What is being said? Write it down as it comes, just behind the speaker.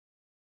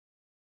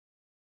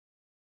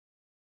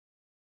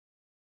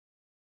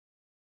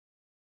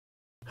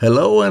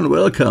Hello and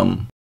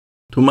welcome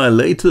to my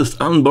latest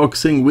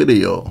unboxing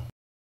video.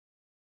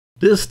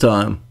 This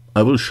time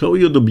I will show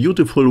you the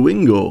beautiful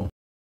Ringo,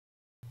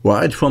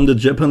 right from the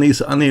Japanese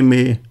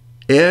anime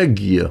Air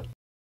Gear.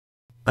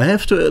 I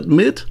have to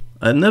admit,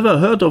 I never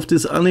heard of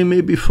this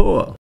anime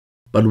before,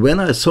 but when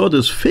I saw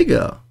this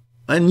figure,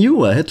 I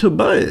knew I had to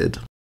buy it.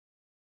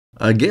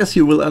 I guess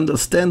you will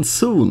understand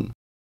soon,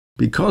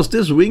 because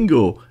this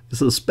Ringo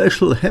is a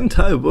special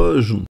hentai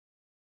version.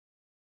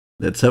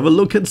 Let's have a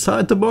look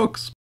inside the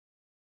box.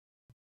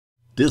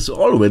 This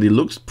already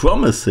looks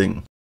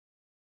promising.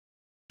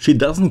 She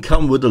doesn't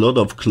come with a lot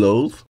of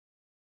clothes.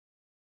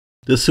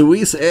 The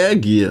series Air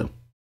Gear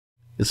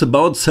is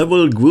about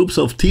several groups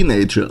of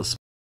teenagers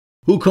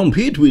who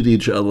compete with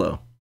each other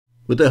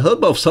with the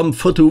help of some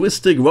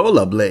futuristic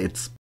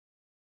rollerblades.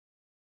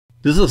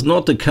 This is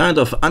not the kind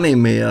of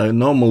anime I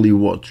normally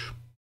watch,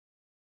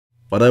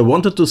 but I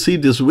wanted to see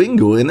this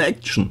Ringo in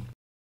action.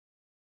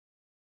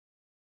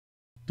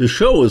 The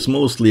show is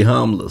mostly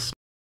harmless,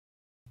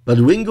 but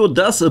Ringo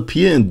does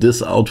appear in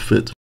this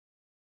outfit,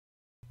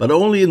 but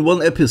only in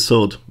one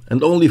episode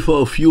and only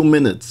for a few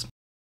minutes.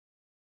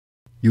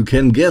 You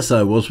can guess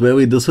I was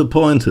very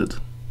disappointed.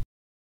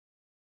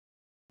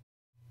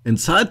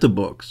 Inside the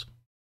box,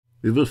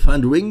 we will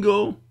find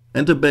Ringo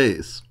and a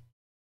base.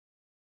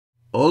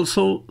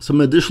 Also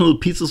some additional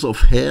pieces of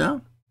hair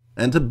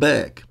and a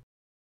bag.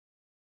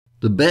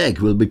 The bag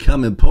will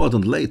become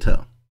important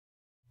later.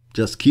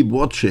 Just keep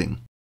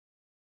watching.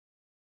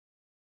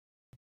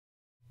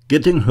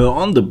 Getting her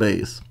on the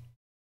base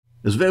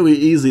is very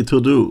easy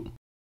to do.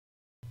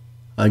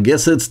 I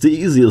guess it's the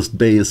easiest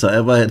base I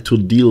ever had to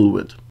deal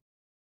with.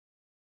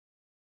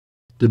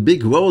 The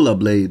big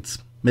rollerblades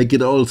make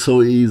it all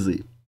so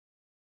easy.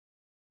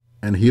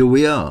 And here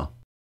we are.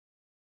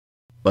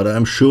 But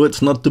I'm sure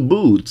it's not the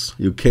boots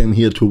you came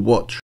here to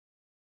watch.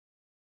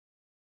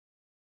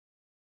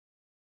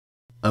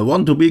 I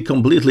want to be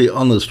completely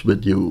honest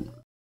with you.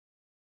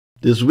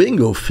 This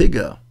Ringo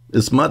figure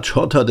is much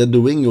hotter than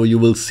the Ringo you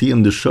will see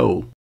in the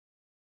show.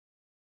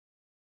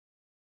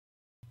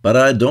 But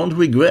I don't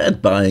regret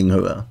buying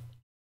her.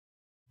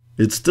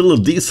 It's still a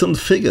decent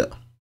figure,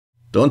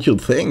 don't you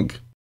think?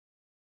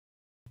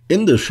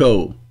 In the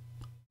show,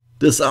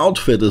 this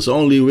outfit is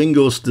only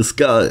Ringo's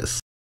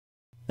disguise.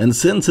 And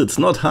since it's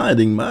not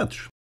hiding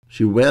much,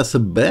 she wears a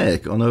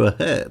bag on her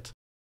head.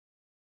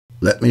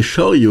 Let me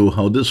show you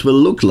how this will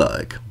look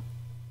like.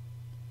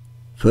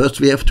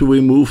 First we have to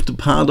remove the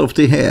part of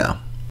the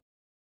hair.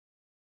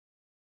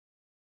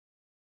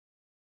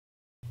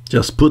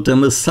 Just put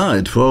them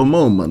aside for a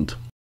moment.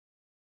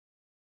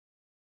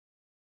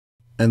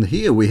 And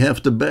here we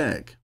have the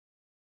bag.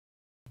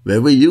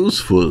 Very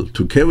useful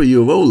to carry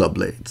your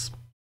rollerblades.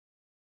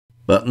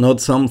 But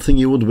not something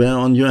you would wear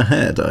on your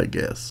head, I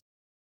guess.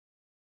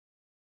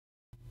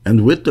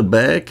 And with the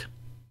bag,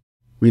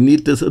 we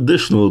need this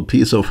additional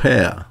piece of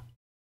hair.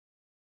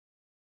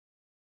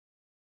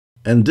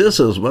 And this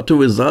is what the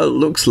result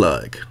looks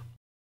like.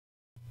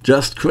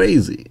 Just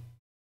crazy.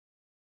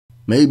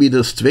 Maybe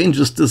the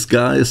strangest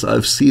disguise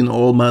I've seen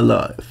all my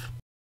life.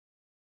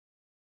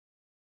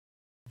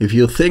 If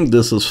you think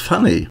this is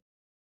funny,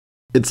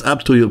 it's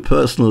up to your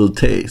personal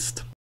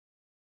taste.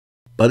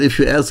 But if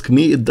you ask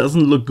me, it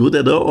doesn't look good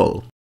at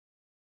all.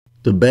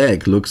 The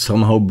bag looks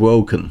somehow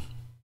broken.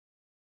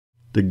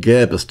 The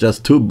gap is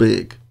just too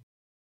big.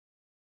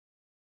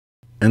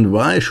 And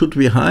why should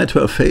we hide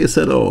her face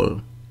at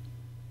all?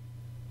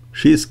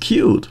 She's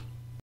cute.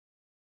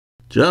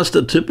 Just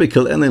a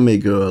typical anime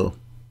girl,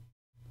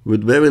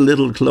 with very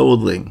little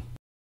clothing.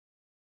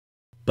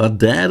 But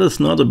that is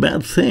not a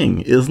bad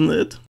thing, isn't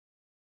it?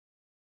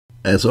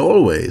 As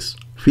always,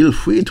 feel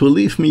free to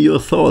leave me your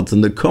thoughts in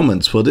the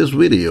comments for this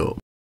video.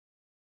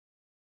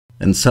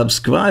 And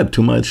subscribe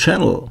to my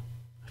channel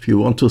if you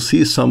want to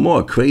see some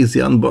more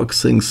crazy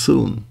unboxings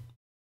soon.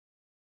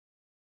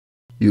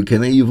 You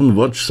can even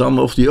watch some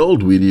of the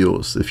old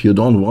videos if you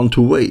don't want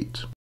to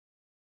wait.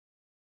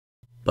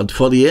 But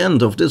for the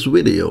end of this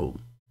video,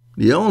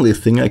 the only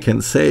thing I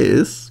can say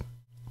is,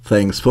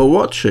 thanks for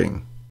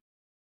watching.